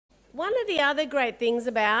One of the other great things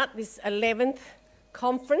about this 11th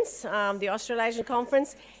conference, the Australasian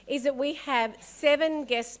Conference, is that we have 7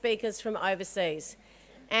 guest speakers from overseas.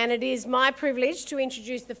 And it is my privilege to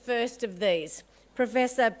introduce the first of these,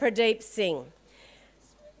 Professor Pradeep Singh.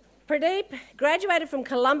 Pradeep graduated from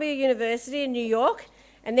Columbia University in New York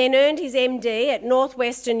and then earned his MD at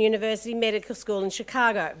Northwestern University Medical School in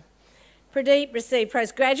Chicago. Pradeep received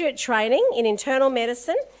postgraduate training in internal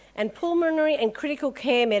medicine and pulmonary and critical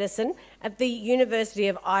care medicine at the University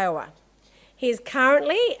of Iowa. He is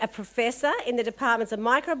currently a professor in the departments of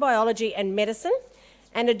microbiology and medicine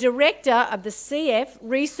and a director of the CF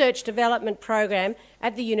Research Development Program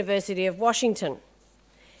at the University of Washington.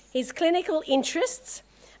 His clinical interests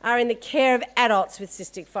are in the care of adults with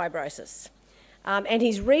cystic fibrosis, and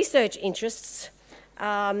his research interests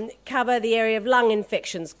cover the area of lung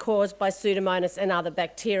infections caused by Pseudomonas and other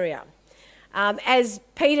bacteria. As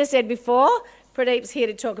Peter said before, Pradeep's here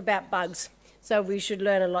to talk about bugs, so we should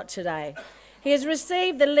learn a lot today. He has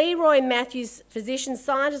received the Leroy Matthews Physician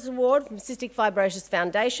Scientist Award from Cystic Fibrosis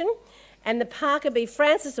Foundation and the Parker B.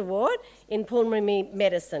 Francis Award in Pulmonary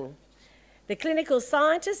Medicine. The Clinical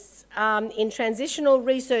Scientists in Transitional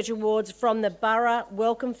Research Awards from the Burra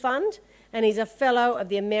Wellcome Fund, and he's a Fellow of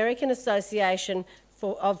the American Association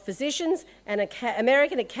of Physicians and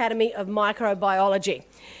American Academy of Microbiology.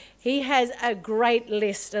 He has a great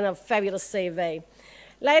list and a fabulous CV.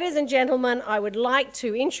 Ladies and gentlemen, I would like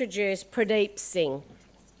to introduce Pradeep Singh.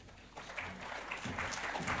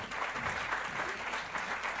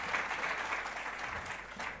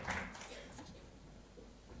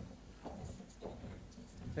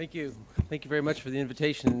 Thank you. Thank you very much for the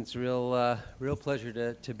invitation. It's a real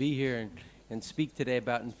pleasure to be here and speak today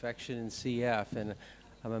about infection and CF. And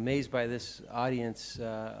I'm amazed by this audience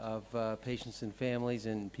of patients and families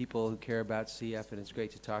and people who care about CF, and it's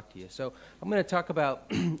great to talk to you. So I'm going to talk about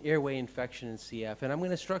airway infection and CF, and I'm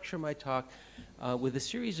going to structure my talk with a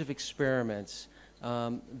series of experiments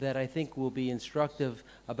that I think will be instructive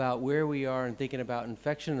about where we are in thinking about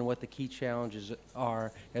infection and what the key challenges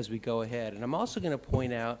are as we go ahead. And I'm also going to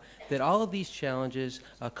point out that all of these challenges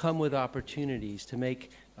come with opportunities to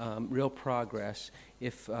make real progress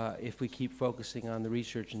if we keep focusing on the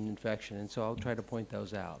research in infection, and so I'll try to point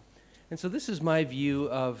those out. And so this is my view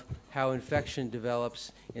of how infection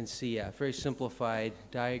develops in CF, very simplified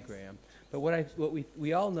diagram. But what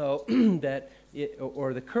we all know that,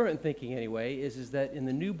 or the current thinking anyway, is that in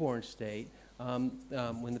the newborn state,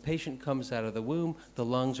 when the patient comes out of the womb, the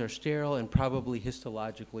lungs are sterile and probably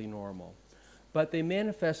histologically normal. But they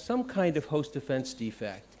manifest some kind of host defense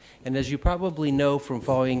defect. And as you probably know from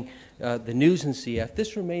following the news in CF,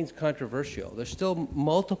 this remains controversial. There's still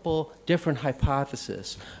multiple different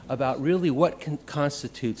hypotheses about really what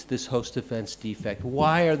constitutes this host defense defect.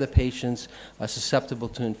 Why are the patients susceptible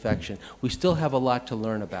to infection? We still have a lot to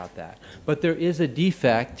learn about that. But there is a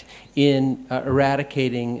defect in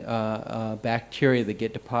eradicating bacteria that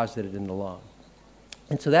get deposited in the lung.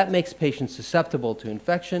 And so that makes patients susceptible to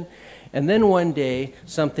infection. And then one day,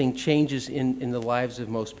 something changes in the lives of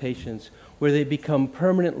most patients where they become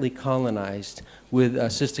permanently colonized with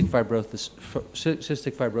cystic fibrosis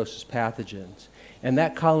pathogens. And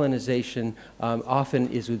that colonization often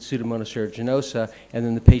is with Pseudomonas aeruginosa, and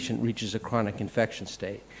then the patient reaches a chronic infection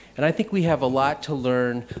state. And I think we have a lot to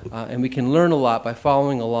learn, and we can learn a lot by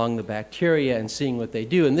following along the bacteria and seeing what they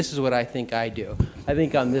do. And this is what I think I do. I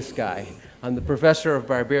think I'm this guy. I'm the professor of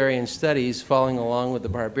barbarian studies, following along with the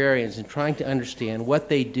barbarians and trying to understand what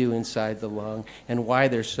they do inside the lung and why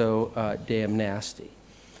they're so damn nasty.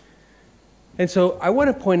 And so I want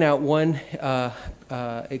to point out one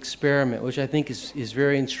experiment which I think is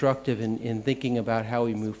very instructive in thinking about how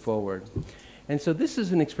we move forward. And so this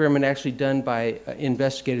is an experiment actually done by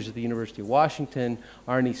investigators at the University of Washington,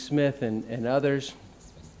 Arnie Smith and others.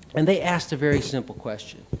 And they asked a very simple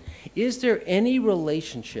question. Is there any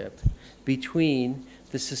relationship between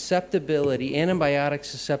the susceptibility, antibiotic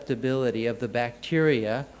susceptibility of the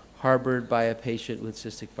bacteria harbored by a patient with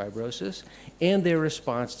cystic fibrosis and their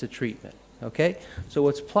response to treatment? Okay? So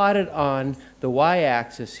what's plotted on the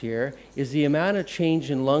y-axis here is the amount of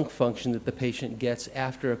change in lung function that the patient gets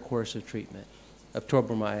after a course of treatment of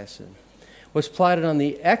tobramycin. What's plotted on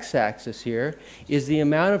the x-axis here is the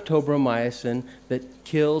amount of tobramycin that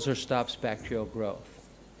kills or stops bacterial growth.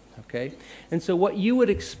 Okay? And so what you would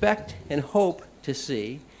expect and hope to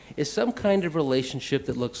see is some kind of relationship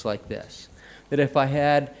that looks like this. That if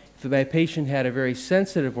my patient had a very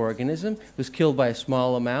sensitive organism, was killed by a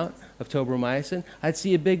small amount of tobramycin, I'd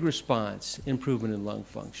see a big response, improvement in lung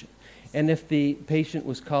function. And if the patient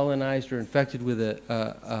was colonized or infected with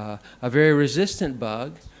a very resistant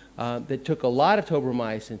bug, that took a lot of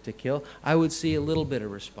tobramycin to kill, I would see a little bit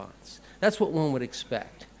of response. That's what one would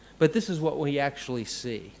expect. But this is what we actually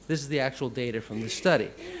see. This is the actual data from the study.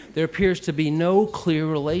 There appears to be no clear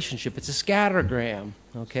relationship. It's a scattergram,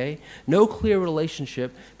 okay? No clear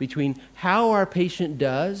relationship between how our patient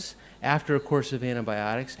does after a course of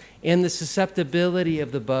antibiotics and the susceptibility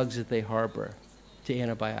of the bugs that they harbor to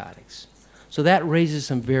antibiotics. So that raises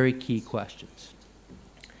some very key questions.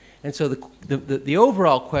 And so the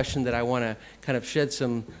overall question that I want to kind of shed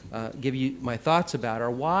some, give you my thoughts about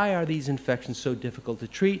are, why are these infections so difficult to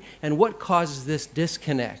treat, and what causes this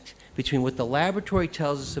disconnect between what the laboratory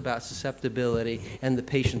tells us about susceptibility and the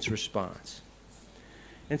patient's response?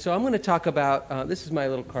 And so I'm going to talk about, this is my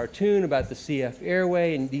little cartoon about the CF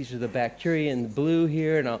airway, and these are the bacteria in the blue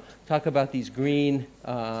here, and I'll talk about these green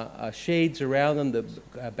shades around them,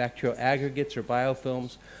 the bacterial aggregates or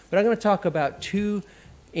biofilms. But I'm going to talk about two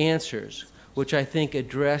answers which I think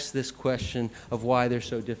address this question of why they're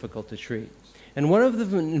so difficult to treat. And one of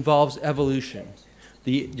them involves evolution,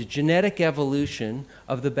 the genetic evolution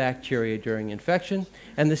of the bacteria during infection.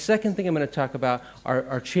 And the second thing I'm going to talk about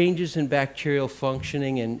are changes in bacterial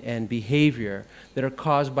functioning and behavior that are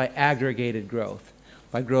caused by aggregated growth,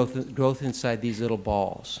 by growth inside these little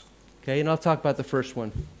balls. Okay, and I'll talk about the first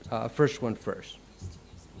one first.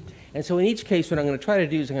 And so in each case, what I'm going to try to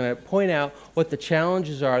do is I'm going to point out what the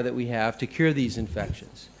challenges are that we have to cure these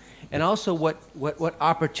infections, and also what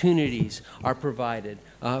opportunities are provided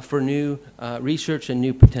for new research and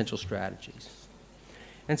new potential strategies.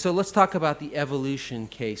 And so let's talk about the evolution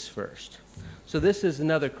case first. So this is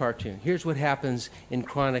another cartoon. Here's what happens in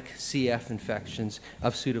chronic CF infections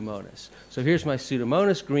of Pseudomonas. So here's my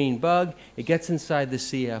Pseudomonas green bug. It gets inside the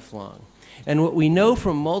CF lung. And what we know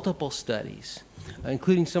from multiple studies,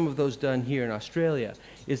 including some of those done here in Australia,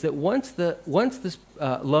 is that once this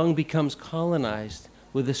lung becomes colonized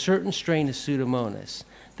with a certain strain of Pseudomonas,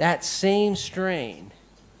 that same strain,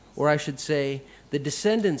 or I should say the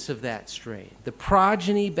descendants of that strain, the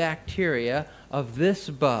progeny bacteria of this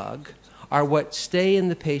bug, are what stay in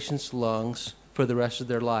the patient's lungs for the rest of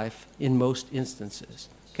their life in most instances.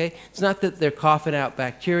 Okay? It's not that they're coughing out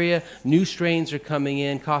bacteria, new strains are coming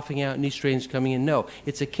in, coughing out, new strains coming in. No,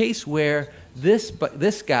 it's a case where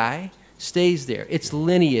this guy stays there. Its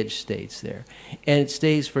lineage stays there, and it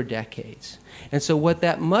stays for decades. And so what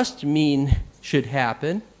that must mean should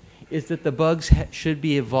happen is that the bugs should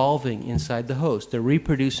be evolving inside the host. They're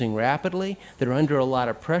reproducing rapidly. They're under a lot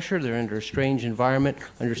of pressure. They're under a strange environment,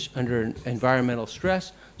 under environmental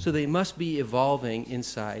stress. So they must be evolving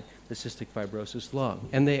inside the cystic fibrosis lung,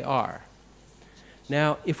 and they are.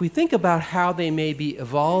 Now, if we think about how they may be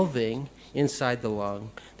evolving inside the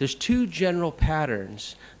lung, there's two general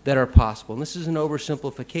patterns that are possible. And this is an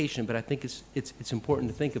oversimplification, but I think it's important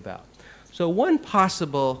to think about. So one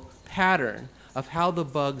possible pattern of how the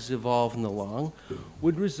bugs evolve in the lung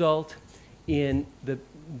would result in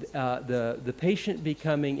the patient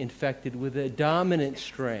becoming infected with a dominant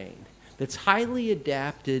strain that's highly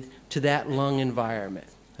adapted to that lung environment.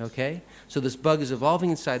 Okay? So this bug is evolving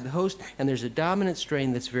inside the host, and there's a dominant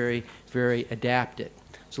strain that's very, very adapted.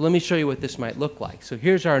 So let me show you what this might look like. So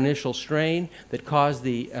here's our initial strain that caused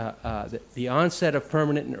the onset of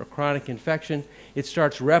permanent or chronic infection. It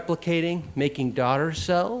starts replicating, making daughter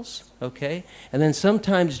cells, okay? And then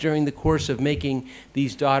sometimes during the course of making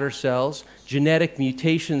these daughter cells, genetic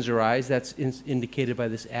mutations arise. That's indicated by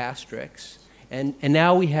this asterisk. And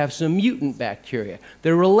now we have some mutant bacteria.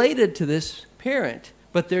 They're related to this parent,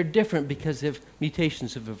 but they're different because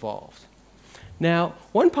mutations have evolved. Now,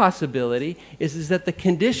 one possibility is that the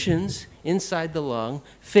conditions inside the lung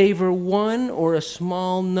favor one or a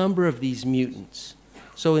small number of these mutants.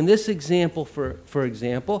 So in this example, for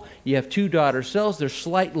example, you have two daughter cells. They're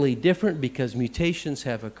slightly different because mutations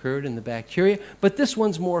have occurred in the bacteria, but this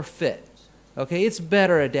one's more fit. Okay, it's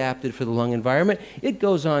better adapted for the lung environment. It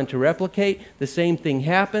goes on to replicate. The same thing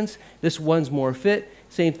happens. This one's more fit.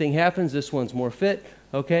 Same thing happens. This one's more fit.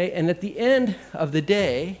 Okay, and at the end of the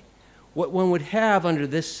day, what one would have under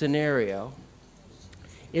this scenario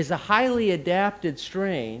is a highly adapted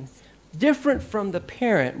strain, different from the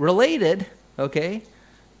parent, related, okay,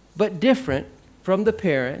 but different from the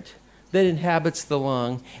parent that inhabits the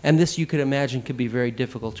lung. And this, you could imagine, could be very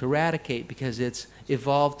difficult to eradicate because it's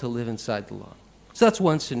evolved to live inside the lung. So that's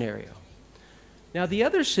one scenario. Now, the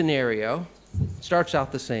other scenario starts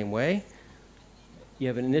out the same way. You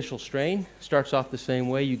have an initial strain, starts off the same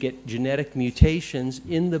way. You get genetic mutations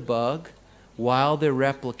in the bug while they're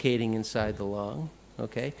replicating inside the lung,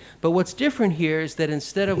 okay? But what's different here is that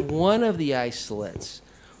instead of one of the isolates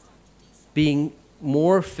being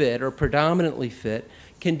more fit or predominantly fit,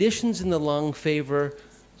 conditions in the lung favor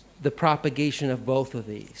the propagation of both of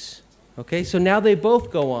these. Okay, so now they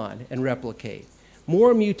both go on and replicate.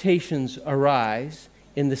 More mutations arise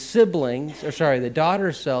in the siblings, or sorry, the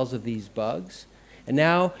daughter cells of these bugs. And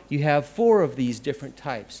now you have 4 of these different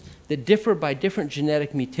types that differ by different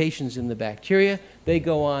genetic mutations in the bacteria. They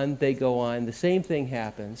go on, the same thing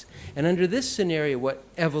happens. And under this scenario, what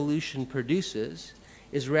evolution produces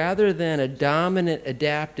is, rather than a dominant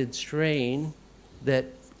adapted strain that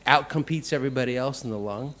outcompetes everybody else in the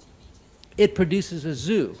lung, it produces a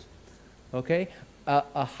zoo, okay?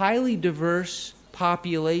 A highly diverse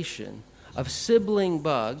population of sibling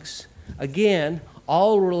bugs, again,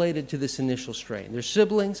 all related to this initial strain. They're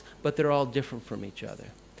siblings, but they're all different from each other.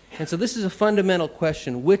 And so this is a fundamental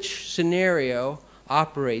question: which scenario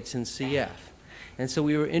operates in CF? And so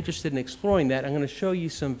we were interested in exploring that. I'm going to show you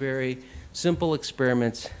some very simple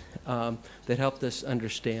experiments that helped us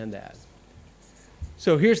understand that.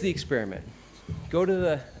 So here's the experiment. Go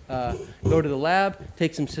to the lab,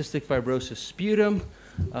 take some cystic fibrosis sputum,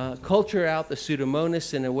 culture out the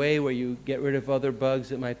Pseudomonas in a way where you get rid of other bugs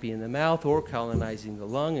that might be in the mouth or colonizing the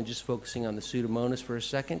lung, and just focusing on the Pseudomonas for a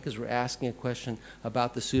second, because we're asking a question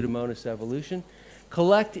about the Pseudomonas evolution.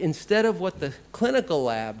 Collect, instead of what the clinical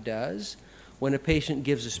lab does, when a patient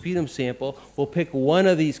gives a sputum sample, we'll pick one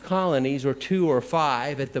of these colonies, or 2 or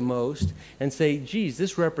 5 at the most, and say, geez,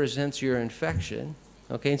 this represents your infection.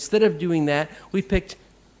 Okay, instead of doing that, we picked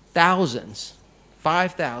thousands,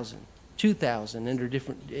 5,000, 2,000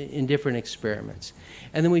 in different experiments.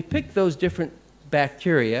 And then we picked those different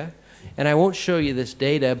bacteria, and I won't show you this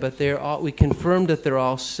data, but we confirmed that they're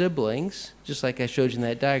all siblings, just like I showed you in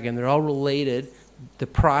that diagram. They're all related, the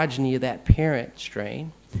progeny of that parent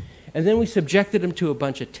strain. And then we subjected them to a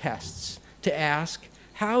bunch of tests to ask,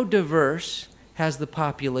 how diverse has the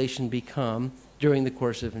population become during the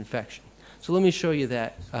course of infection? So let me show you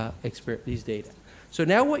that these data. So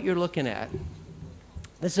now what you're looking at,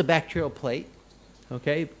 this is a bacterial plate,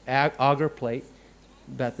 okay, agar plate,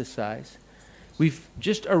 about this size. We've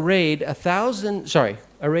just arrayed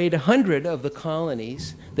 100 of the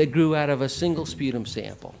colonies that grew out of a single sputum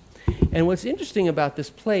sample. And what's interesting about this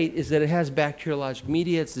plate is that it has bacteriologic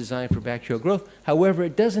media. It's designed for bacterial growth. However,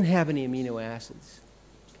 it doesn't have any amino acids.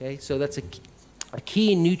 Okay, so that's a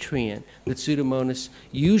key nutrient that Pseudomonas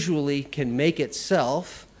usually can make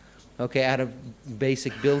itself, okay, out of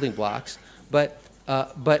basic building blocks. But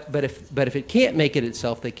if it can't make it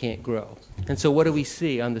itself, they can't grow. And so what do we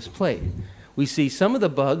see on this plate? We see some of the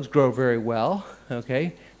bugs grow very well.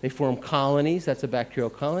 Okay, they form colonies. That's a bacterial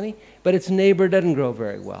colony. But its neighbor doesn't grow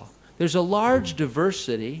very well. There's a large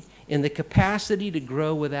diversity in the capacity to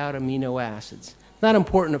grow without amino acids. Not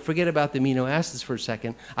important to forget about the amino acids for a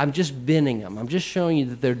second. I'm just binning them. I'm just showing you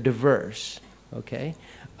that they're diverse, okay?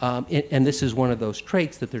 And this is one of those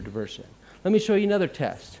traits that they're diverse in. Let me show you another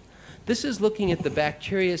test. This is looking at the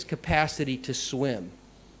bacteria's capacity to swim.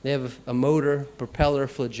 They have a motor, propeller,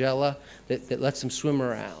 flagella that lets them swim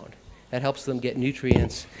around. That helps them get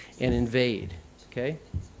nutrients and invade, okay?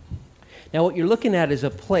 Now what you're looking at is a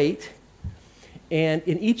plate, and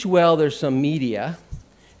in each well there's some media.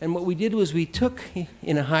 And what we did was we took,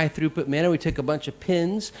 in a high throughput manner, we took a bunch of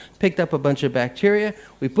pins, picked up a bunch of bacteria,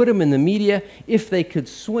 we put them in the media. If they could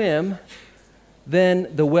swim,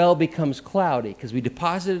 then the well becomes cloudy, because we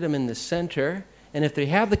deposited them in the center, and if they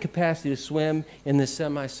have the capacity to swim in the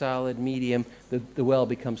semi-solid medium, the well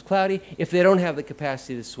becomes cloudy. If they don't have the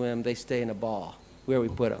capacity to swim, they stay in a ball where we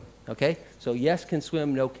put them, okay? So yes can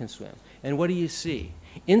swim, no can swim. And what do you see?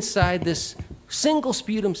 Inside this single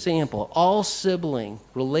sputum sample, all sibling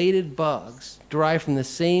related bugs derived from the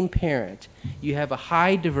same parent, you have a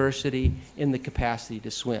high diversity in the capacity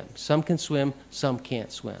to swim. Some can swim, some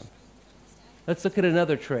can't swim. Let's look at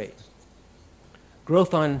another trait.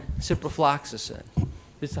 Growth on ciprofloxacin.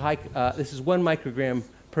 This is 1 microgram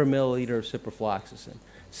per milliliter of ciprofloxacin.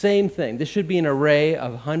 Same thing. This should be an array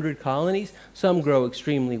of 100 colonies. Some grow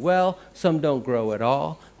extremely well, some don't grow at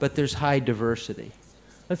all, but there's high diversity.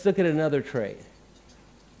 Let's look at another trait.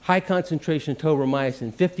 High concentration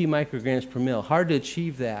tobramycin, 50 micrograms per mil. Hard to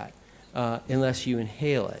achieve that unless you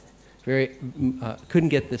inhale it. Couldn't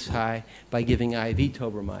get this high by giving IV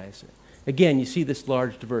tobramycin. Again, you see this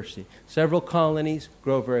large diversity. Several colonies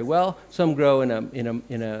grow very well. Some grow in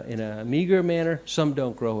a meager manner. Some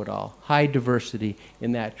don't grow at all. High diversity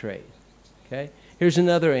in that trait. Okay? Here's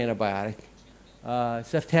another antibiotic,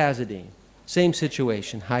 ceftazidime. Same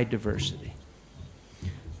situation, high diversity.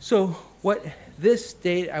 So what this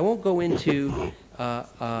data, I won't go into a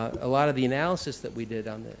lot of the analysis that we did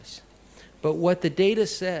on this, but what the data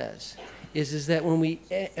says is that when we,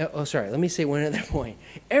 let me say one other point.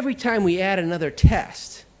 Every time we add another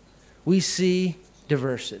test, we see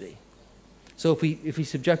diversity. So if we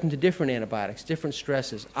subject them to different antibiotics, different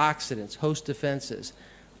stresses, oxidants, host defenses,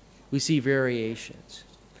 we see variations.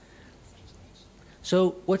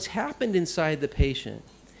 So what's happened inside the patient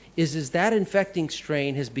is that infecting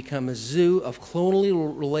strain has become a zoo of clonally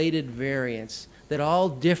related variants that all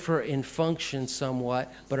differ in function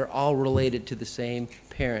somewhat, but are all related to the same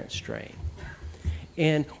parent strain.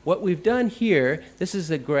 And what we've done here, this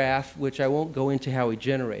is a graph, which I won't go into how we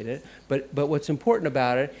generate it, but what's important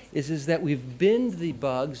about it is that we've binned the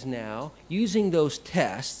bugs now using those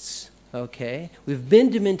tests, okay? We've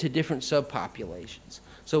binned them into different subpopulations.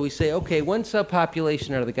 So we say, okay, one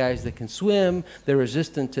subpopulation are the guys that can swim, they're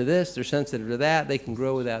resistant to this, they're sensitive to that, they can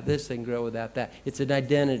grow without this, they can grow without that. It's an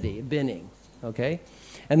identity, a binning, okay?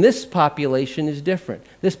 And this population is different.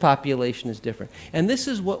 This population is different. And this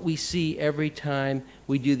is what we see every time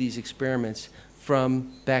we do these experiments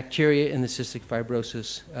from bacteria in the cystic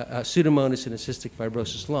fibrosis, Pseudomonas in the cystic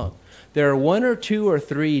fibrosis lung. There are 1 or 2 or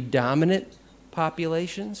 3 dominant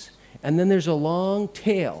populations, and then there's a long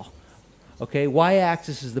tail. Okay,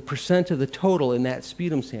 y-axis is the percent of the total in that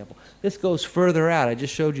sputum sample. This goes further out. I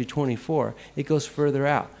just showed you 24. It goes further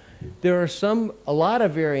out. There are a lot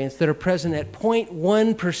of variants that are present at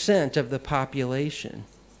 0.1% of the population.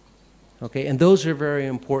 Okay, and those are very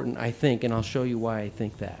important, I think, and I'll show you why I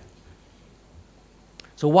think that.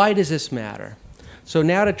 So why does this matter? So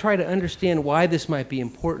now to try to understand why this might be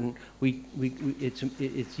important,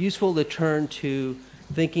 it's useful to turn to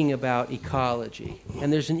thinking about ecology.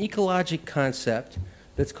 And there's an ecologic concept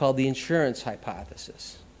that's called the insurance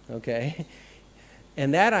hypothesis, okay?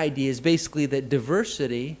 And that idea is basically that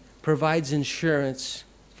diversity provides insurance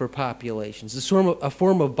for populations, a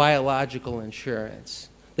form of biological insurance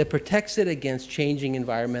that protects it against changing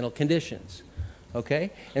environmental conditions,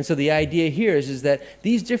 okay? And so the idea here is that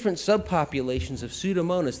these different subpopulations of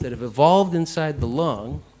Pseudomonas that have evolved inside the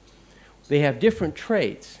lung, they have different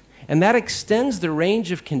traits. And that extends the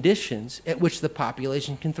range of conditions at which the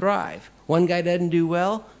population can thrive. One guy doesn't do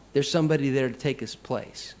well, there's somebody there to take his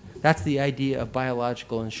place. That's the idea of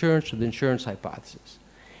biological insurance, or the insurance hypothesis.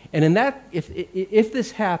 And in that, if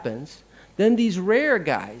this happens, then these rare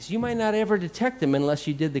guys, you might not ever detect them unless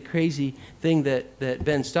you did the crazy thing that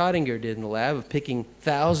Ben Staudinger did in the lab of picking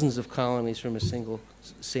thousands of colonies from a single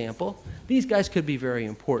sample. These guys could be very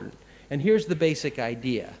important. And here's the basic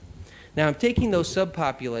idea. Now, I'm taking those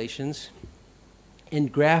subpopulations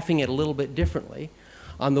and graphing it a little bit differently.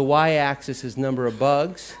 On the y-axis is number of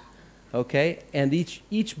bugs, okay? And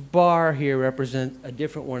each bar here represents a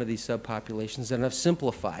different one of these subpopulations, and I've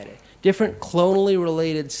simplified it. Different clonally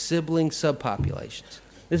related sibling subpopulations.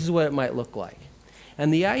 This is what it might look like.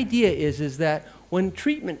 And the idea is that when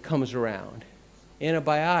treatment comes around,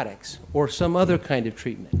 antibiotics or some other kind of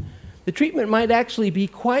treatment, the treatment might actually be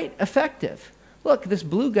quite effective. Look, this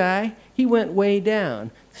blue guy, he went way down.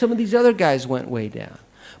 Some of these other guys went way down.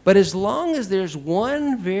 But as long as there's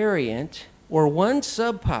one variant or one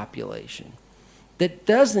subpopulation that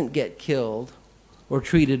doesn't get killed or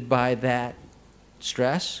treated by that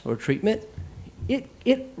stress or treatment, it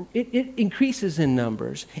increases in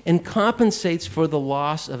numbers and compensates for the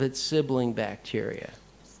loss of its sibling bacteria,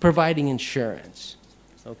 providing insurance,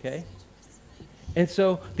 okay? And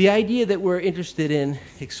so the idea that we're interested in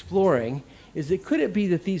exploring is that could it be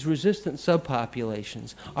that these resistant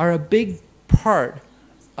subpopulations are a big part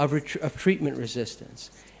of treatment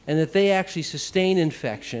resistance, and that they actually sustain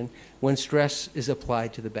infection when stress is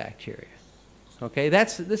applied to the bacteria? Okay,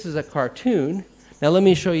 this is a cartoon. Now let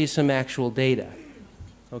me show you some actual data.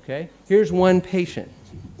 Okay, here's one patient.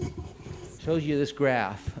 Shows you this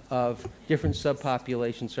graph of different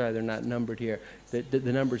subpopulations. Sorry, they're not numbered here. The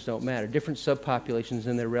numbers don't matter. Different subpopulations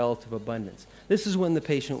and their relative abundance. This is when the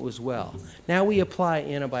patient was well. Now we apply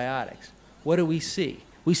antibiotics. What do we see?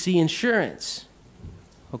 We see insurance.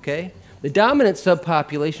 Okay? The dominant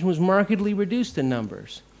subpopulation was markedly reduced in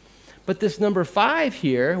numbers. But this number 5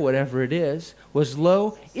 here, whatever it is, was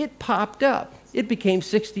low. It popped up. It became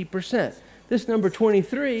 60%. This number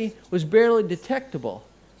 23 was barely detectable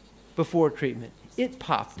before treatment. It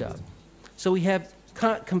popped up. So we have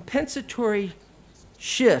compensatory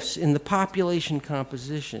shifts in the population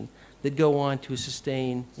composition that go on to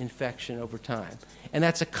sustain infection over time. And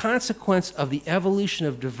that's a consequence of the evolution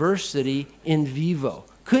of diversity in vivo.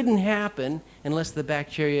 Couldn't happen unless the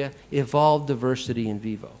bacteria evolved diversity in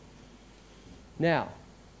vivo. Now,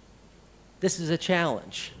 this is a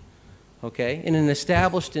challenge, okay? In an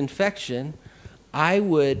established infection, I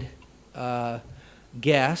would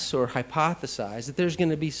guess or hypothesize that there's going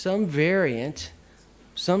to be some variant,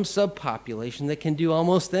 some subpopulation that can do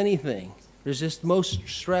almost anything, resist most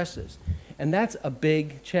stresses. And that's a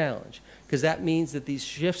big challenge, because that means that these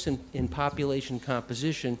shifts in population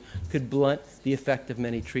composition could blunt the effect of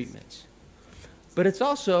many treatments. But it's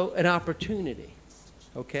also an opportunity,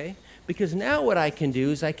 okay? Because now what I can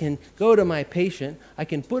do is I can go to my patient, I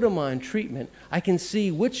can put them on treatment, I can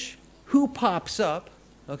see who pops up,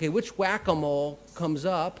 okay, which whack-a-mole comes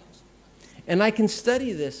up, and I can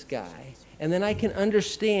study this guy, and then I can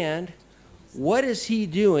understand what is he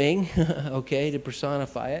doing, okay, to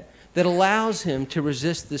personify it, that allows him to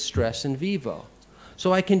resist this stress in vivo.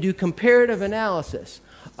 So I can do comparative analysis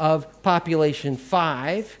of population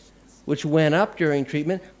 5, which went up during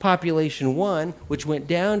treatment, population 1, which went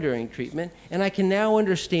down during treatment, and I can now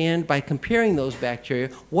understand by comparing those bacteria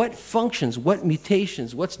what functions, what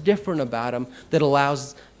mutations, what's different about them that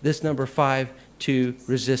allows this number 5 to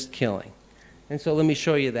resist killing. And so let me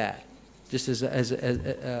show you that, just as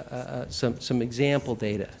some example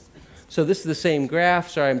data. So this is the same graph.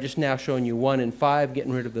 Sorry, I'm just now showing you 1 and 5,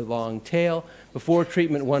 getting rid of the long tail. Before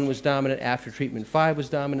treatment, 1 was dominant. After treatment, 5 was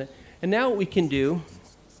dominant. And now what we can do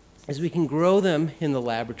is we can grow them in the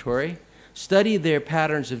laboratory, study their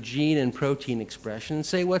patterns of gene and protein expression, and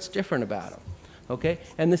say what's different about them. Okay?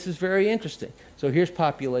 And this is very interesting. So here's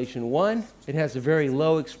population 1. It has a very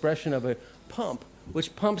low expression of a pump,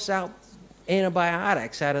 which pumps out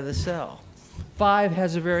antibiotics out of the cell. 5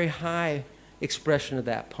 has a very high expression of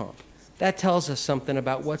that pump. That tells us something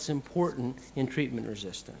about what's important in treatment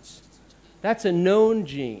resistance. That's a known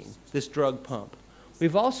gene, this drug pump.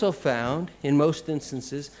 We've also found, in most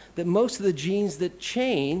instances, that most of the genes that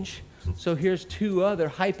change, so here's 2 other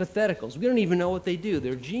hypotheticals. We don't even know what they do.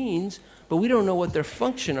 They're genes, but we don't know what their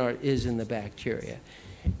function is in the bacteria.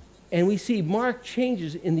 And we see marked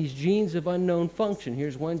changes in these genes of unknown function.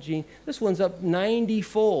 Here's one gene. This one's up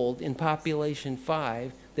 90-fold in population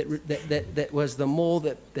 5. That was the mole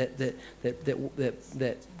that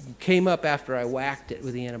came up after I whacked it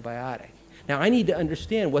with the antibiotic. Now I need to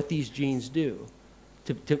understand what these genes do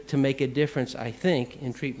to make a difference, I think,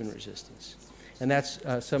 in treatment resistance. And that's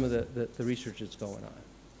some of the research that's going on.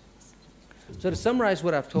 So to summarize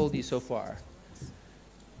what I've told you so far,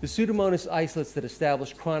 the Pseudomonas isolates that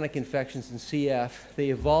establish chronic infections in CF, they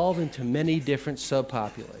evolve into many different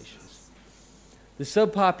subpopulations. The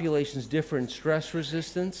subpopulations differ in stress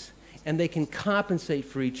resistance, and they can compensate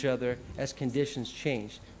for each other as conditions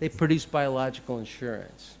change. They produce biological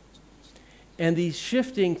insurance. And these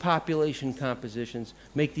shifting population compositions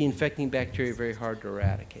make the infecting bacteria very hard to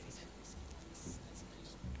eradicate.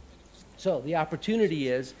 So the opportunity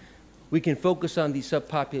is we can focus on these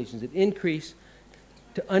subpopulations that increase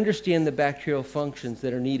to understand the bacterial functions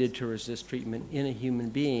that are needed to resist treatment in a human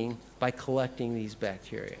being by collecting these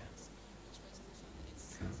bacteria.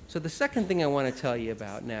 So the second thing I want to tell you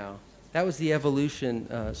about now, that was the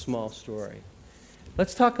evolution small story.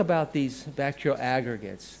 Let's talk about these bacterial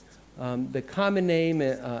aggregates. The common name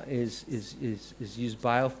is used,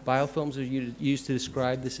 biofilms are used to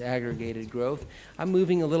describe this aggregated growth. I'm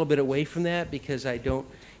moving a little bit away from that because I don't,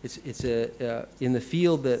 in the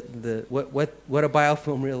field, what a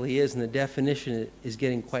biofilm really is and the definition is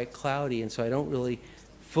getting quite cloudy, and so I don't really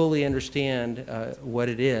fully understand what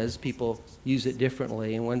it is. People use it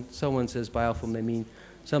differently, and when someone says biofilm, they mean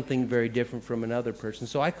something very different from another person.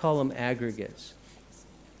 So I call them aggregates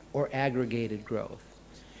or aggregated growth.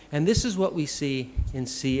 And this is what we see in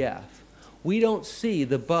CF. We don't see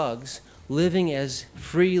the bugs living as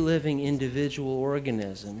free-living individual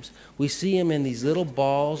organisms. We see them in these little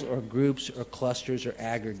balls or groups or clusters or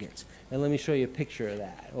aggregates. And let me show you a picture of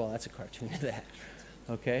that. Well, that's a cartoon of that,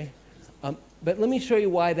 okay? But let me show you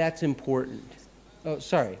why that's important. Oh,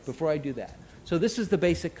 sorry, before I do that. So this is the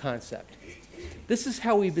basic concept. This is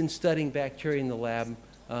how we've been studying bacteria in the lab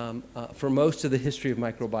for most of the history of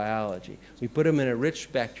microbiology. We put them in a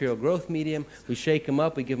rich bacterial growth medium, we shake them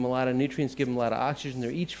up, we give them a lot of nutrients, give them a lot of oxygen.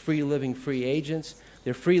 They're each free-living free agents.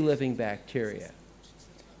 They're free-living bacteria.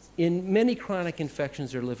 In many chronic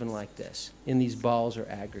infections, they're living like this, in these balls or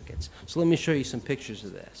aggregates. So let me show you some pictures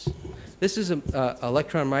of this. This is an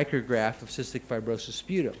electron micrograph of cystic fibrosis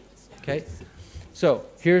sputum, okay? So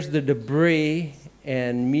here's the debris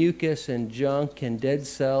and mucus and junk and dead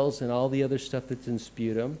cells and all the other stuff that's in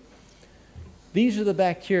sputum. These are the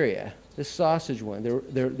bacteria, this sausage one.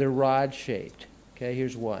 They're rod-shaped. Okay,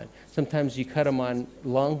 here's one. Sometimes you cut them on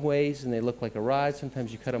long ways and they look like a rod.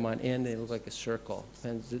 Sometimes you cut them on end and they look like a circle.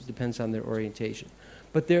 It depends on their orientation.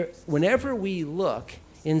 But whenever we look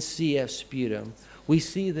in CF sputum, we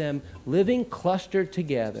see them living clustered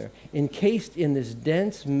together, encased in this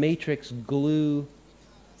dense matrix glue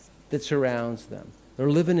that surrounds them.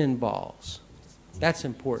 They're living in balls. That's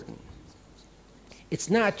important. It's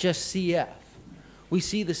not just CF. We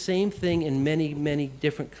see the same thing in many, many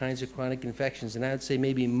different kinds of chronic infections, and I would say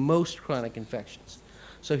maybe most chronic infections.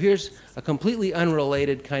 So here's a completely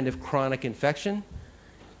unrelated kind of chronic infection.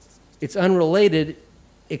 It's unrelated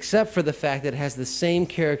except for the fact that it has the same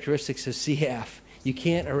characteristics of CF. You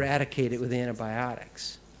can't eradicate it with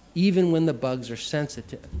antibiotics, even when the bugs are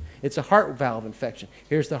sensitive. It's a heart valve infection.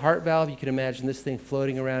 Here's the heart valve. You can imagine this thing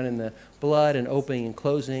floating around in the blood and opening and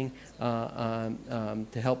closing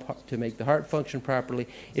to help to make the heart function properly.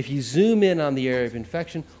 If you zoom in on the area of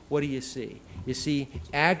infection, what do you see? You see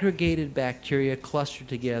aggregated bacteria clustered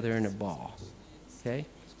together in a ball. Okay?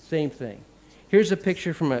 Same thing. Here's a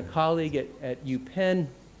picture from a colleague at UPenn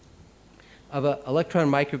of an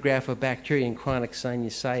electron micrograph of bacteria in chronic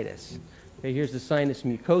sinusitis. Okay, here's the sinus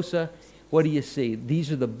mucosa. What do you see?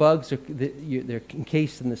 These are the bugs. They're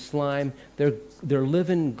encased in the slime. They're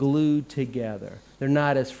living glued together. They're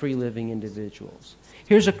not as free-living individuals.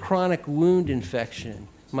 Here's a chronic wound infection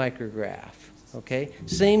micrograph. Okay,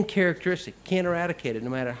 same characteristic. Can't eradicate it no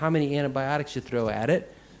matter how many antibiotics you throw at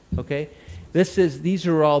it. Okay, these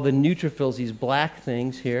are all the neutrophils. These black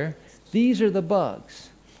things here. These are the bugs.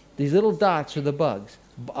 These little dots are the bugs.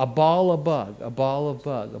 A ball of bug, a ball of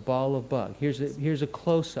bug, a ball of bug. Here's a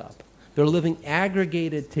close-up. They're living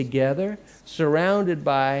aggregated together, surrounded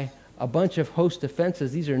by a bunch of host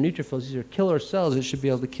defenses. These are neutrophils. These are killer cells that should be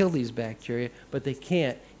able to kill these bacteria, but they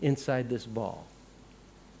can't inside this ball.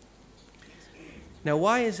 Now,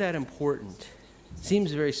 why is that important? It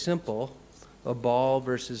seems very simple, a ball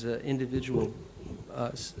versus an individual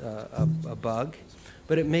a bug,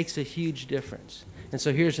 but it makes a huge difference. And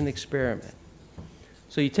so here's an experiment.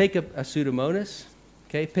 So you take a Pseudomonas,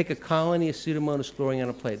 okay, pick a colony of Pseudomonas growing on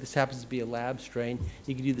a plate. This happens to be a lab strain.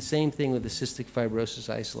 You can do the same thing with the cystic fibrosis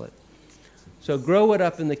isolate. So grow it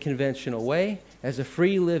up in the conventional way as a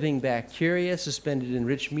free-living bacteria suspended in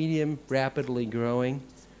rich medium, rapidly growing.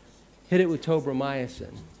 Hit it with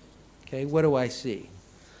tobramycin. Okay, what do I see?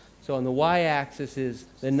 So on the y-axis is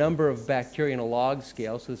the number of bacteria in a log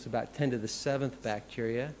scale, so it's about 10 to the 7th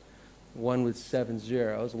bacteria, one with 7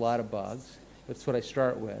 zeros, a lot of bugs. That's what I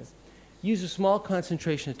start with. Use a small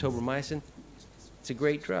concentration of tobramycin. It's a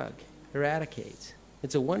great drug. Eradicates.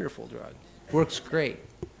 It's a wonderful drug. Works great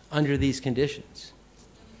under these conditions.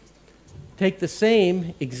 Take the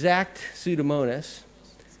same exact Pseudomonas.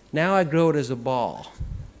 Now I grow it as a ball.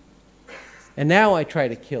 And now I try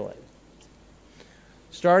to kill it.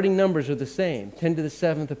 Starting numbers are the same. 10 to the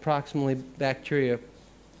 7th approximately bacteria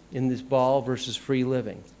in this ball versus free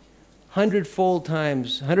living.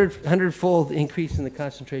 100-fold increase in the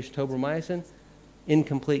concentration of tobramycin,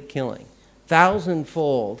 incomplete killing.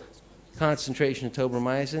 1,000-fold concentration of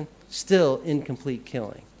tobramycin, still incomplete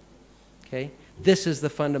killing. Okay? This is the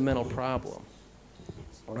fundamental problem,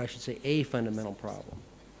 or I should say a fundamental problem.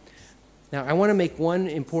 Now, I want to make one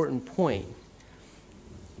important point,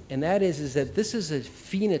 and that is that this is a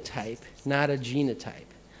phenotype, not a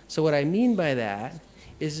genotype. So what I mean by that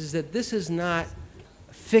is that this is not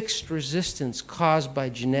fixed resistance caused by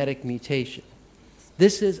genetic mutation.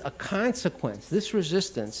 This is a consequence. This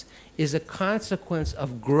resistance is a consequence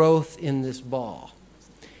of growth in this ball.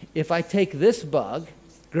 If I take this bug,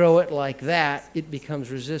 grow it like that, it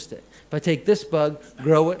becomes resistant. If I take this bug,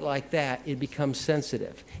 grow it like that, it becomes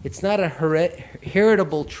sensitive. It's not a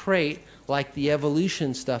heritable trait like the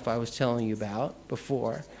evolution stuff I was telling you about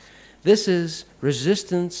before. This is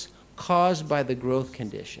resistance caused by the growth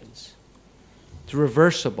conditions. It's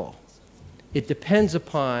reversible. It depends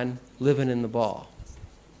upon living in the ball.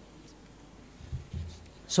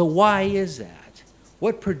 So why is that?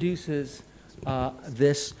 What produces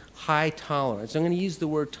this high tolerance? I'm going to use the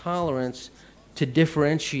word tolerance to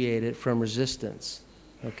differentiate it from resistance.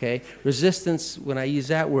 Okay? Resistance, when I use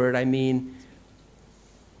that word, I mean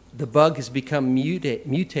the bug has become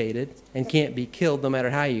mutated and can't be killed no matter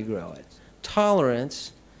how you grow it.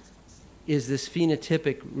 Tolerance is this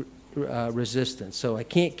phenotypic resistance. So I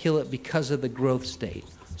can't kill it because of the growth state.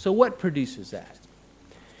 So what produces that?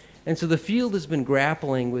 And so the field has been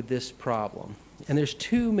grappling with this problem. And there's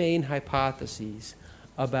two main hypotheses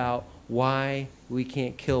about why we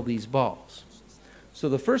can't kill these balls. So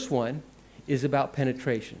the first one is about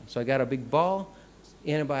penetration. So I got a big ball.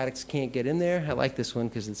 Antibiotics can't get in there. I like this one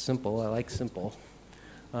because it's simple. I like simple.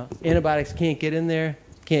 Antibiotics can't get in there,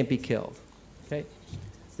 can't be killed. Okay?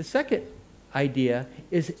 The second idea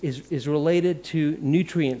is related to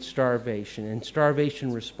nutrient starvation and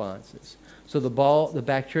starvation responses. So the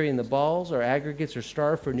bacteria in the balls or aggregates are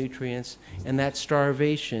starved for nutrients, and that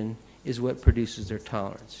starvation is what produces their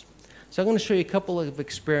tolerance. So I'm going to show you a couple of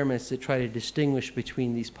experiments that try to distinguish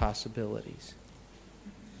between these possibilities.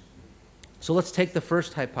 So let's take the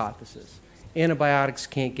first hypothesis. antibiotics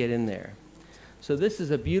can't get in there. So this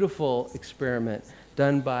is a beautiful experiment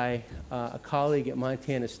done by a colleague at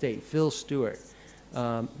Montana State, Phil Stewart.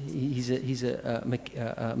 He's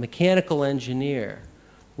a mechanical engineer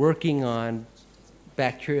working on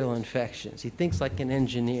bacterial infections. He thinks like an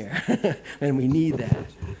engineer, and we need that.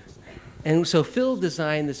 And so Phil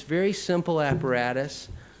designed this very simple apparatus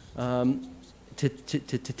to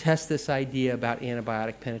test this idea about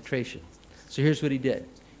antibiotic penetration. So here's what he did.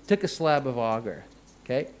 He took a slab of agar,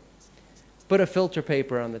 okay? Put a filter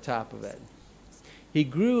paper on the top of it. He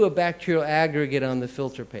grew a bacterial aggregate on the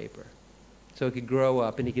filter paper so it could grow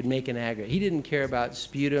up and he could make an aggregate. He didn't care about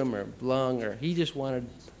sputum or lung, or he just wanted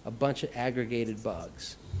a bunch of aggregated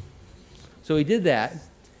bugs. So he did that.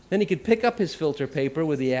 Then he could pick up his filter paper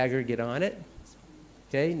with the aggregate on it.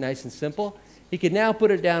 Okay, nice and simple. He could now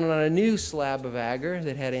put it down on a new slab of agar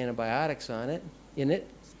that had antibiotics on it, in it.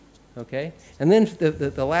 Okay, and then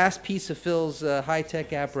the last piece of Phil's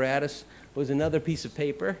high-tech apparatus was another piece of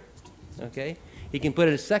paper. Okay, he can put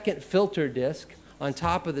a second filter disc on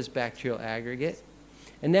top of this bacterial aggregate,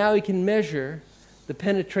 and now he can measure the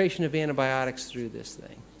penetration of antibiotics through this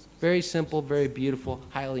thing. Very simple, very beautiful,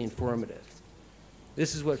 highly informative.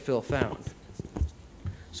 This is what Phil found.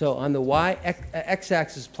 So on the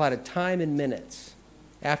x-axis plotted time in minutes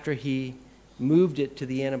after he moved it to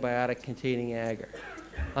the antibiotic-containing agar.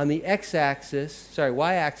 On the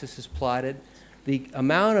y-axis is plotted the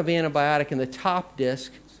amount of antibiotic in the top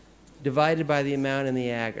disc divided by the amount in the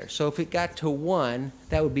agar. So if it got to 1,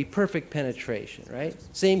 that would be perfect penetration, right?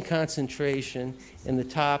 Same concentration in the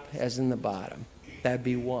top as in the bottom. That would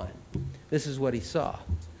be 1. This is what he saw.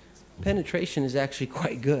 Penetration is actually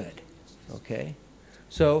quite good, okay?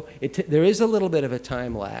 So there is a little bit of a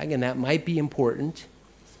time lag, and that might be important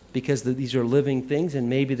because these are living things, and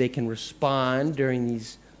maybe they can respond during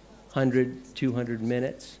these 100, 200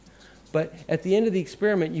 minutes. But at the end of the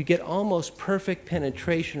experiment, you get almost perfect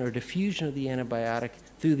penetration or diffusion of the antibiotic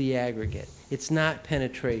through the aggregate. It's not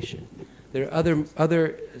penetration. There are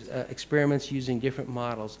other experiments using different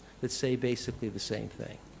models that say basically the same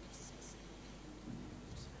thing.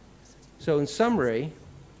 So in summary,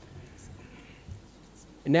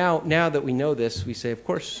 now that we know this, we say, of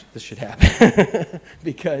course, this should happen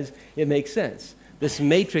because it makes sense. This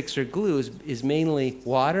matrix or glue is mainly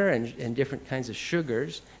water and different kinds of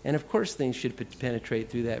sugars, and of course things should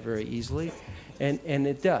penetrate through that very easily, and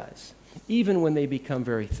it does, even when they become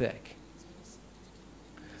very thick.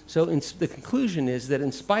 So the conclusion is that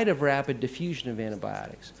in spite of rapid diffusion of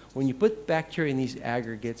antibiotics, when you put bacteria in these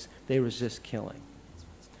aggregates, they resist killing.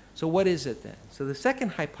 So what is it then? So the second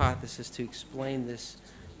hypothesis to explain this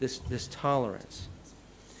tolerance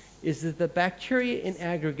is that the bacteria in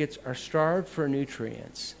aggregates are starved for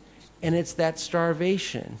nutrients, and it's that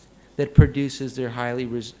starvation that produces their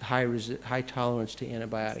high tolerance to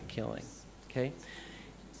antibiotic killing. Okay?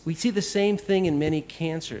 We see the same thing in many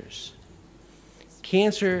cancers.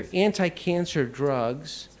 Anti-cancer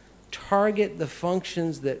drugs target the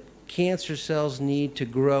functions that cancer cells need to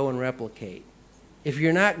grow and replicate. If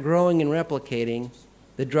you're not growing and replicating,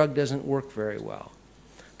 the drug doesn't work very well.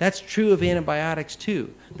 That's true of antibiotics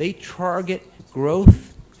too. They target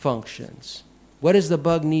growth functions. What does the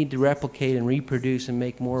bug need to replicate and reproduce and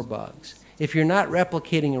make more bugs? If you're not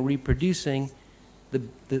replicating and reproducing,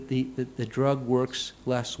 the drug works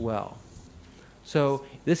less well. So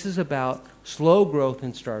this is about slow growth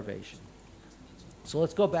and starvation. So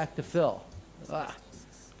let's go back to Phil.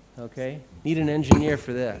 Okay, need an engineer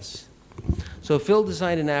for this. So Phil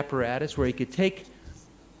designed an apparatus where he could take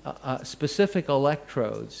specific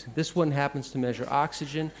electrodes. This one happens to measure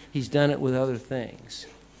oxygen. He's done it with other things.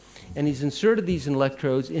 And he's inserted these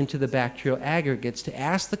electrodes into the bacterial aggregates to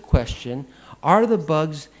ask the question, are the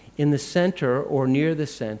bugs in the center or near the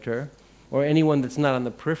center, or anyone that's not on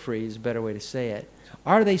the periphery is a better way to say it,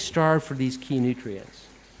 are they starved for these key nutrients?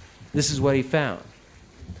 This is what he found.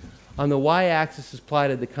 On the y-axis is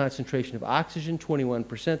plotted the concentration of oxygen,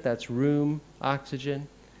 21%. That's room oxygen.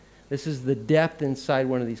 This is the depth inside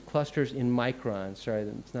one of these clusters in microns. Sorry,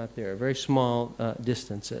 it's not there. Very small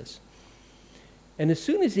distances. And as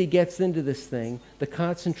soon as he gets into this thing, the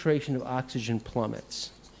concentration of oxygen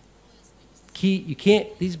plummets.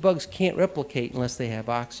 These bugs can't replicate unless they have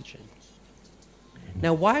oxygen.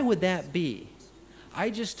 Now, why would that be? I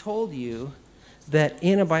just told you that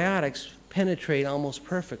antibiotics penetrate almost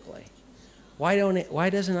perfectly. Why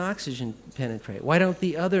doesn't oxygen penetrate? Why don't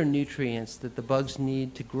the other nutrients that the bugs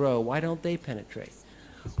need to grow, why don't they penetrate?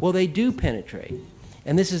 Well, they do penetrate.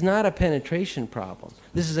 And this is not a penetration problem.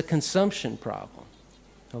 This is a consumption problem.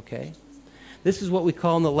 Okay? This is what we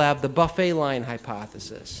call in the lab the buffet line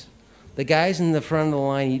hypothesis. The guys in the front of the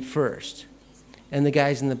line eat first. and the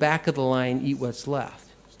guys in the back of the line eat what's left.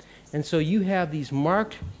 And so you have these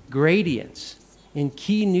marked gradients in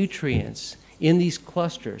key nutrients in these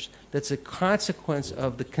clusters. That's a consequence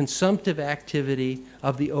of the consumptive activity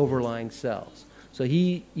of the overlying cells. So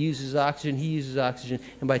he uses oxygen,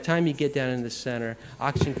 and by the time you get down in the center,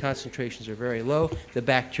 oxygen concentrations are very low, the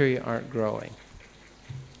bacteria aren't growing.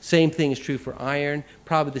 Same thing is true for iron,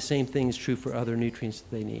 probably the same thing is true for other nutrients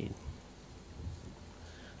that they need.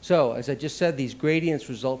 So, as I just said, these gradients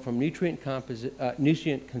result from nutrient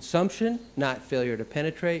consumption, not failure to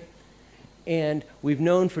penetrate. And we've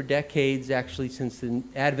known for decades, actually since the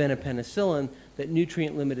advent of penicillin, that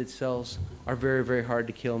nutrient-limited cells are very, very hard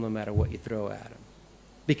to kill no matter what you throw at them,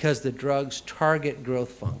 because the drugs target growth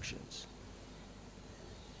functions.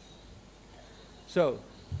 So,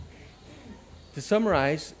 to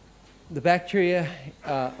summarize, the bacteria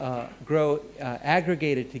grow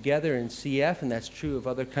aggregated together in CF, and that's true of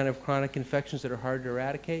other kind of chronic infections that are hard to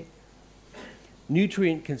eradicate.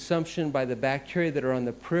 Nutrient consumption by the bacteria that are on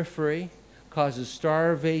the periphery causes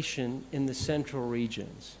starvation in the central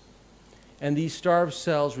regions. And these starved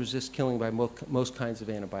cells resist killing by most kinds of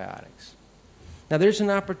antibiotics. Now, there's an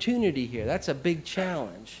opportunity here. That's a big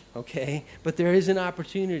challenge, okay? But there is an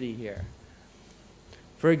opportunity here.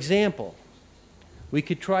 For example, we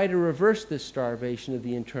could try to reverse this starvation of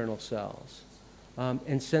the internal cells,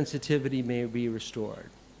 and sensitivity may be restored.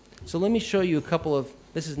 So let me show you a couple of,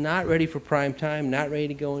 this is not ready for prime time, not ready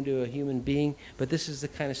to go into a human being, but this is the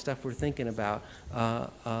kind of stuff we're thinking about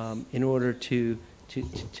in order to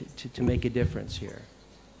make a difference here.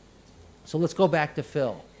 So let's go back to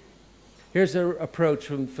Phil. Here's an approach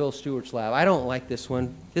from Phil Stewart's lab. I don't like this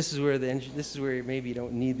one. This is where maybe you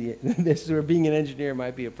don't need the, this is where being an engineer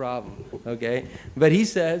might be a problem, okay? But he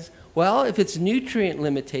says, well, if it's nutrient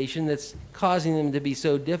limitation that's causing them to be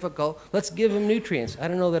so difficult, let's give them nutrients. I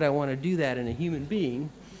don't know that I want to do that in a human being,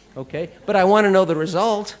 okay? But I want to know the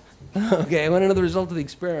result, okay? I want to know the result of the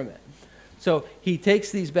experiment. So he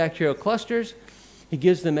takes these bacterial clusters, he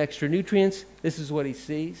gives them extra nutrients. This is what he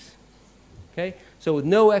sees, okay? So with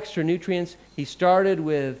no extra nutrients, he started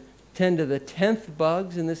with 10 to the 10th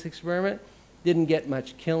bugs in this experiment, didn't get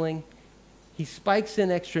much killing. He spikes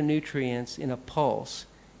in extra nutrients in a pulse.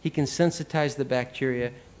 He can sensitize the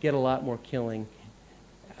bacteria, get a lot more killing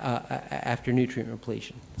after nutrient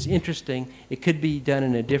repletion. It's interesting. It could be done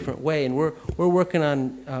in a different way, and we're working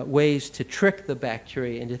on ways to trick the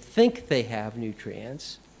bacteria into think they have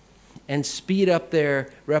nutrients and speed up their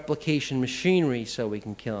replication machinery so we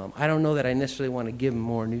can kill them. I don't know that I necessarily want to give them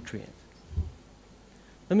more nutrients.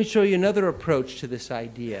 Let me show you another approach to this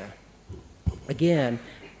idea. Again,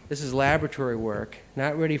 this is laboratory work,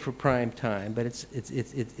 not ready for prime time, but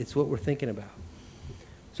it's what we're thinking about.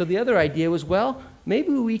 So the other idea was, well,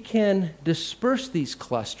 maybe we can disperse these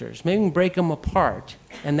clusters. Maybe we can break them apart,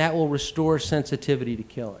 and that will restore sensitivity to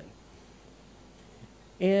killing.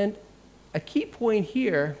 And a key point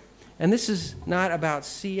here, and this is not about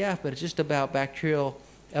CF, but it's just about bacterial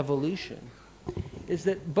evolution, is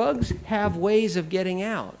that bugs have ways of getting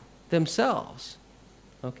out themselves,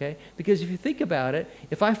 okay? Because if you think about it,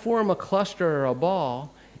 if I form a cluster or a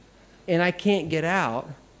ball and I can't get out,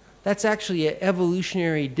 that's actually an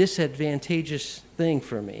evolutionary disadvantageous thing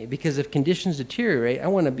for me, because if conditions deteriorate, I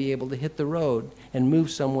want to be able to hit the road and move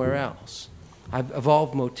somewhere else. I've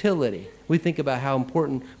evolved motility. We think about how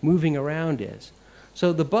important moving around is.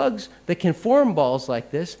 So the bugs that can form balls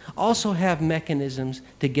like this also have mechanisms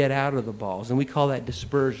to get out of the balls, and we call that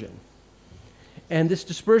dispersion. And this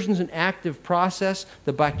dispersion is an active process.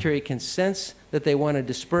 The bacteria can sense that they want to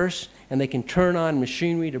disperse, and they can turn on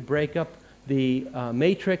machinery to break up the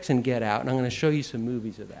matrix and get out, and I'm going to show you some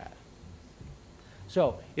movies of that.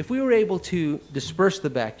 So if we were able to disperse the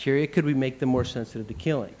bacteria, could we make them more sensitive to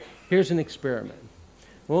killing? Here's an experiment.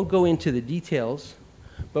 I won't go into the details,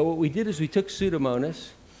 but what we did is we took Pseudomonas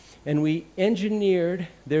and we engineered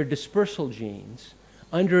their dispersal genes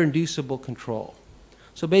under inducible control.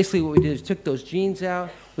 So basically what we did is took those genes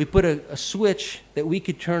out, we put a switch that we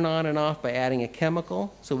could turn on and off by adding a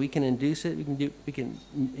chemical, so we can induce it, we can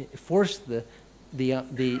force the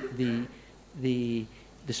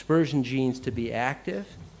dispersion genes to be active.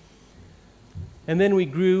 And then we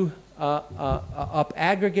grew up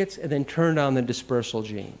aggregates and then turned on the dispersal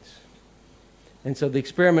genes. And so the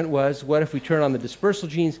experiment was, what if we turn on the dispersal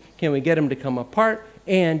genes, can we get them to come apart,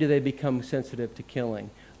 and do they become sensitive to killing?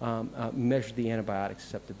 Measure the antibiotic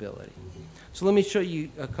susceptibility. So let me show you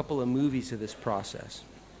a couple of movies of this process.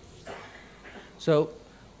 So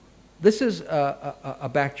this is a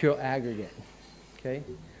bacterial aggregate, okay?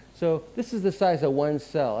 So this is the size of one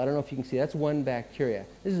cell. I don't know if you can see, that's one bacteria.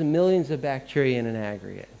 This is millions of bacteria in an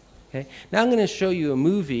aggregate, Okay? Now I'm going to show you a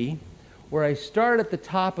movie where I start at the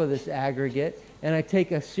top of this aggregate and I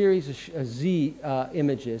take a series of Z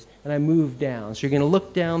images and I move down. So you're going to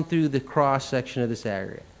look down through the cross section of this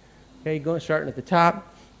aggregate. Okay, starting at the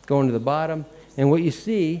top, going to the bottom, and what you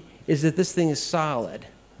see is that this thing is solid,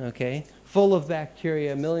 okay? Full of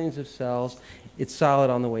bacteria, millions of cells. It's solid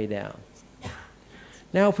on the way down.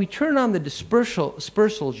 Now, if we turn on the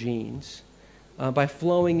dispersal genes by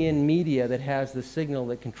flowing in media that has the signal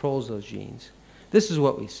that controls those genes, this is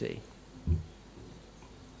what we see.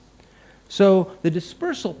 So the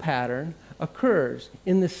dispersal pattern occurs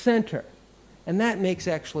in the center, and that makes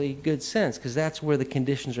actually good sense because that's where the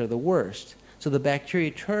conditions are the worst. So the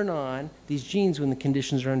bacteria turn on these genes when the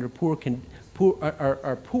conditions are under poor,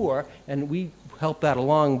 and we help that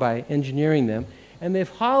along by engineering them. And they've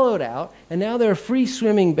hollowed out, and now there are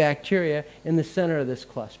free-swimming bacteria in the center of this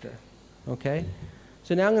cluster. Okay?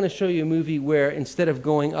 So now I'm going to show you a movie where instead of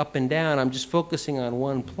going up and down, I'm just focusing on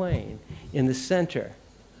one plane in the center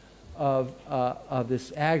of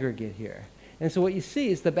this aggregate here. And so what you see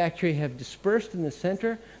is the bacteria have dispersed in the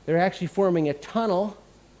center. They're actually forming a tunnel,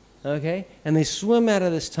 okay? And they swim out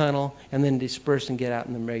of this tunnel and then disperse and get out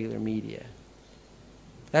in the regular media.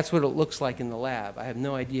 That's what it looks like in the lab. I have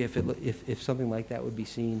no idea if something like that would be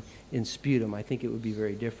seen in sputum. I think it would be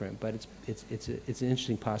very different, but it's an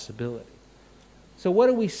interesting possibility. So what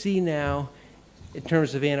do we see now in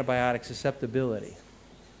terms of antibiotic susceptibility?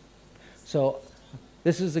 So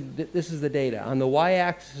this is the data. On the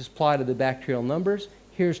y-axis is plotted the bacterial numbers.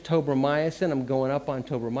 Here's tobramycin. I'm going up on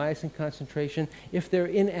tobramycin concentration. If they're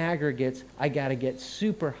in aggregates, I got to get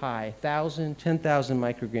super high, 1,000, 10,000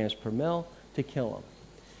 micrograms per mil to kill them.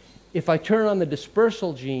 If I turn on the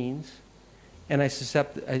dispersal genes and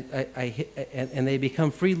and they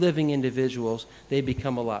become free-living individuals, they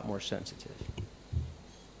become a lot more sensitive.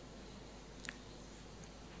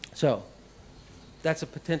 So that's a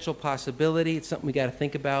potential possibility. It's something we got to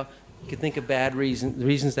think about. You could think of bad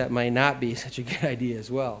reasons that might not be such a good idea as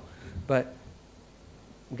well. But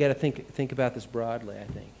we got to think about this broadly, I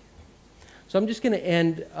think. So I'm just going to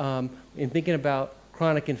end in thinking about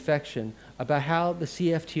chronic infection, about how the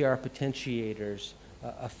CFTR potentiators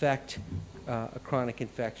affect a chronic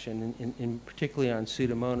infection, and particularly on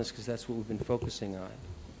Pseudomonas, because that's what we've been focusing on.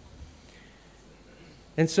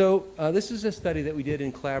 And so this is a study that we did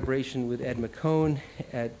in collaboration with Ed McCone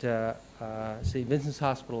at St. Vincent's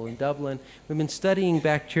Hospital in Dublin. We've been studying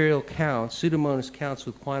bacterial counts, Pseudomonas counts,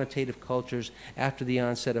 with quantitative cultures after the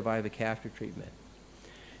onset of ivacaftor treatment.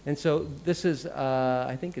 And so this is,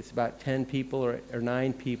 I think it's about 10 people or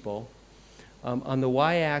 9 people. On the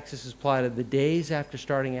y-axis is plotted the days after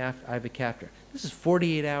starting ivacaftor. This is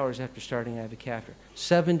 48 hours after starting ivacaftor,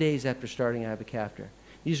 7 days after starting ivacaftor.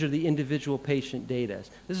 These are the individual patient data.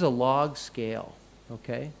 This is a log scale,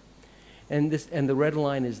 okay? And the red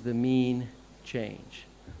line is the mean change.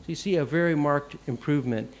 So you see a very marked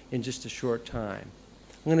improvement in just a short time.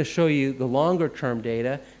 I'm going to show you the longer term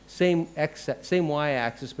data, same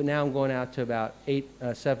y-axis, but now I'm going out to about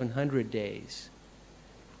 700 days.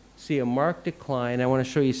 See a marked decline. I want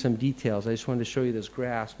to show you some details. I just wanted to show you those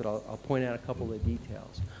graphs, but I'll point out a couple of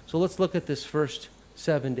details. So let's look at this first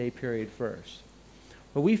 7-day period first.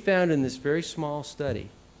 What we found in this very small study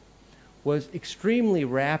was extremely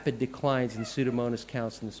rapid declines in Pseudomonas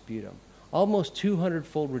counts in the sputum. Almost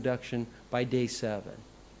 200-fold reduction by day 7.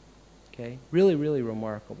 Okay? Really, really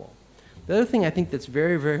remarkable. The other thing I think that's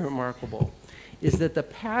very, very remarkable is that the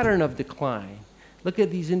pattern of decline, look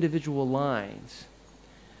at these individual lines.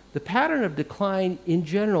 The pattern of decline in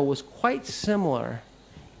general was quite similar,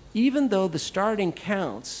 even though the starting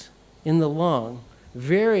counts in the lung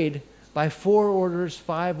varied by 4 orders,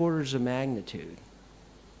 5 orders of magnitude.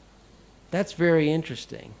 That's very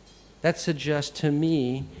interesting. That suggests to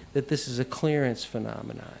me that this is a clearance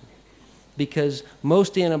phenomenon, because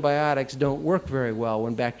most antibiotics don't work very well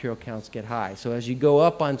when bacterial counts get high. So as you go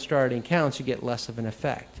up on starting counts, you get less of an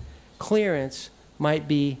effect. Clearance might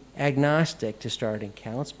be agnostic to starting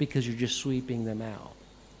counts because you're just sweeping them out.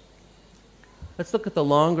 Let's look at the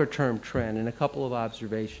longer term trend and a couple of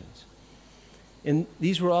observations. And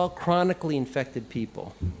these were all chronically infected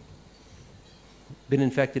people, been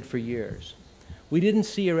infected for years. We didn't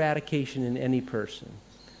see eradication in any person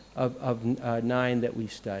of 9 that we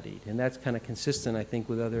studied, and that's kind of consistent, I think,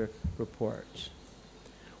 with other reports.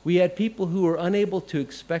 We had people who were unable to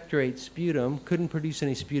expectorate sputum, couldn't produce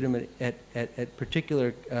any sputum at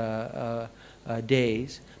particular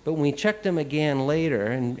days, but when we checked them again later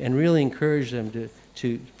and really encouraged them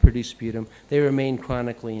to produce sputum, they remained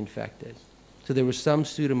chronically infected. So there was some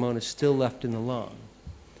Pseudomonas still left in the lung.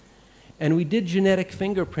 And we did genetic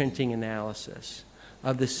fingerprinting analysis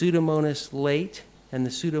of the Pseudomonas late and the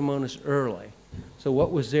Pseudomonas early. So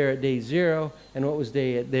what was there at day 0 and what was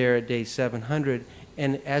there at day 700.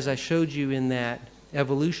 And as I showed you in that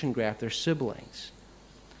evolution graph, they're siblings.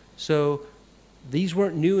 So these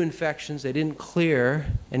weren't new infections. They didn't clear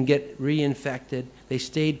and get reinfected. They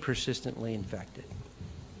stayed persistently infected.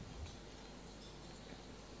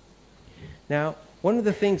 Now, one of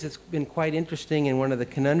the things that's been quite interesting and one of the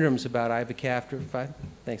conundrums about ivacaftor,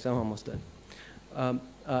 thanks, I'm almost done,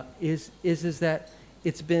 is that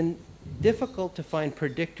it's been difficult to find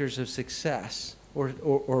predictors of success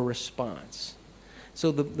or response.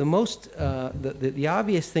 So the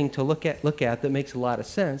obvious thing to look at that makes a lot of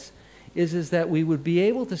sense is that we would be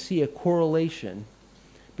able to see a correlation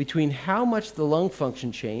between how much the lung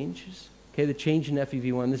function changes. Okay, the change in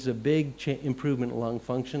FEV1, this is a big improvement in lung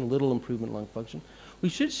function, little improvement in lung function. We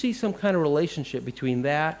should see some kind of relationship between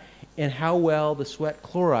that and how well the sweat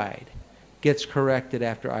chloride gets corrected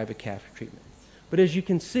after ivacaftor treatment. But as you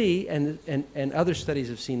can see, and other studies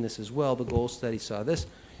have seen this as well, the GOLD study saw this,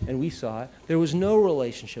 and we saw it, there was no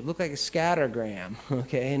relationship. It looked like a scattergram,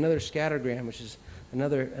 okay, another scattergram, which is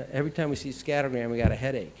another, every time we see a scattergram, we got a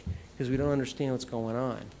headache because we don't understand what's going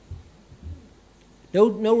on.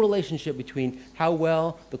 No relationship between how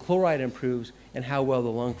well the chloride improves and how well the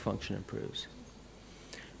lung function improves.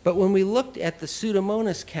 But when we looked at the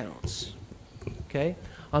Pseudomonas counts, okay,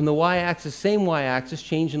 on the y-axis, same y-axis,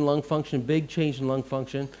 change in lung function, big change in lung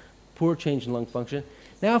function, poor change in lung function.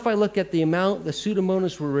 Now if I look at the amount the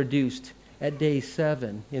Pseudomonas were reduced at day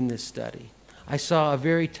 7 in this study, I saw a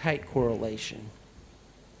very tight correlation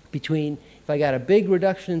between, if I got a big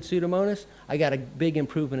reduction in Pseudomonas, I got a big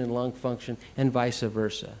improvement in lung function and vice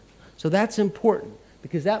versa. So that's important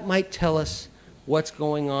because that might tell us what's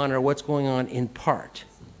going on or what's going on in part.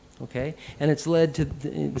 Okay? And it's led to,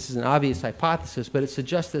 this is an obvious hypothesis, but it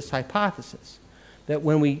suggests this hypothesis that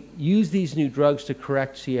when we use these new drugs to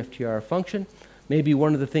correct CFTR function, maybe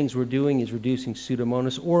one of the things we're doing is reducing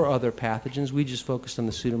Pseudomonas or other pathogens. We just focused on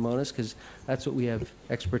the Pseudomonas because that's what we have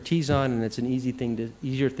expertise on, and it's an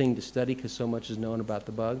easier thing to study because so much is known about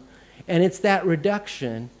the bug. And it's that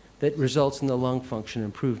reduction that results in the lung function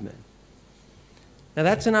improvement. Now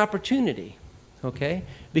that's an opportunity, okay?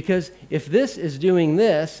 Because if this is doing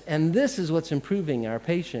this, and this is what's improving our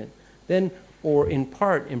patient, then, or in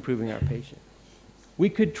part improving our patient, we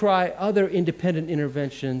could try other independent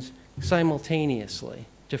interventions simultaneously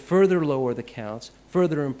to further lower the counts,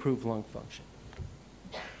 further improve lung function.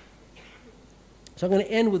 So I'm going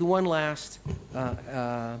to end with one last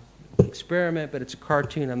experiment, but it's a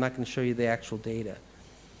cartoon. I'm not going to show you the actual data.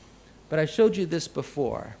 But I showed you this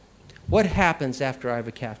before. What happens after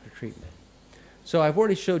ivacaftor treatment? So I've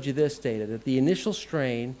already showed you this data, that the initial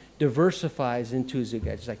strain diversifies into a zoo,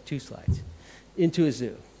 guys, just like 2 slides, into a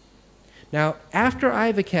zoo. Now, after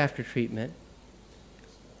ivacaftor treatment,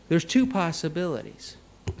 there's 2 possibilities.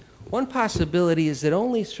 One possibility is that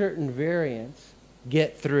only certain variants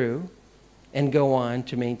get through and go on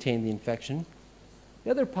to maintain the infection.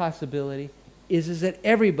 The other possibility is that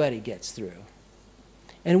everybody gets through.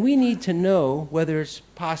 And we need to know whether it's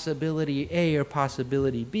possibility A or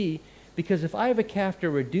possibility B, because if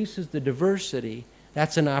ivacaftor reduces the diversity,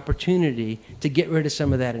 that's an opportunity to get rid of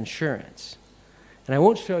some of that insurance. And I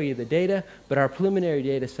won't show you the data, but our preliminary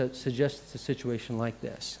data suggests a situation like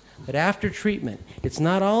this. That after treatment, it's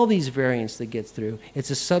not all these variants that gets through,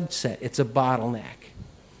 it's a subset, it's a bottleneck.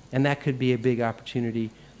 And that could be a big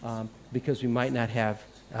opportunity because we might not have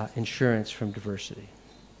insurance from diversity.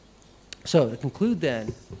 So to conclude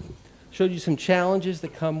then, showed you some challenges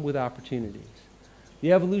that come with opportunities.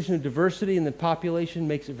 The evolution of diversity in the population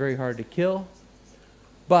makes it very hard to kill,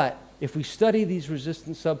 but if we study these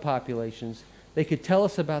resistant subpopulations, they could tell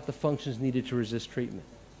us about the functions needed to resist treatment.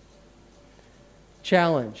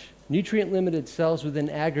 Challenge. Nutrient-limited cells within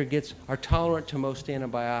aggregates are tolerant to most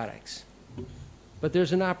antibiotics. But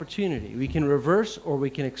there's an opportunity. We can reverse or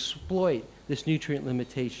we can exploit this nutrient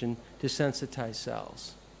limitation to sensitize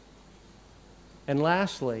cells. And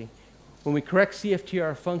lastly, when we correct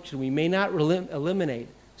CFTR function, we may not eliminate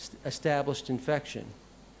established infection,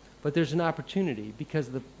 but there's an opportunity because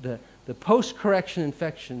the post-correction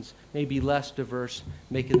infections may be less diverse,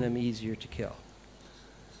 making them easier to kill.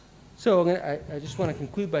 So I just want to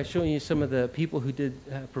conclude by showing you some of the people who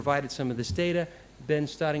provided some of this data. Ben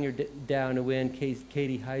Staudinger, Dow Nguyen,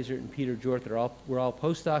 Katie Heisert, and Peter Jort were all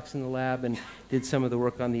postdocs in the lab and did some of the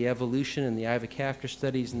work on the evolution and the ivacaftor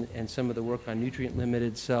studies and some of the work on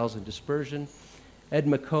nutrient-limited cells and dispersion. Ed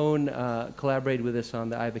McCone collaborated with us on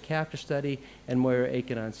the ivacaftor study, and Moira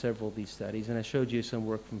Aiken on several of these studies. And I showed you some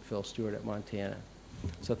work from Phil Stewart at Montana.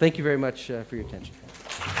 So thank you very much for your attention.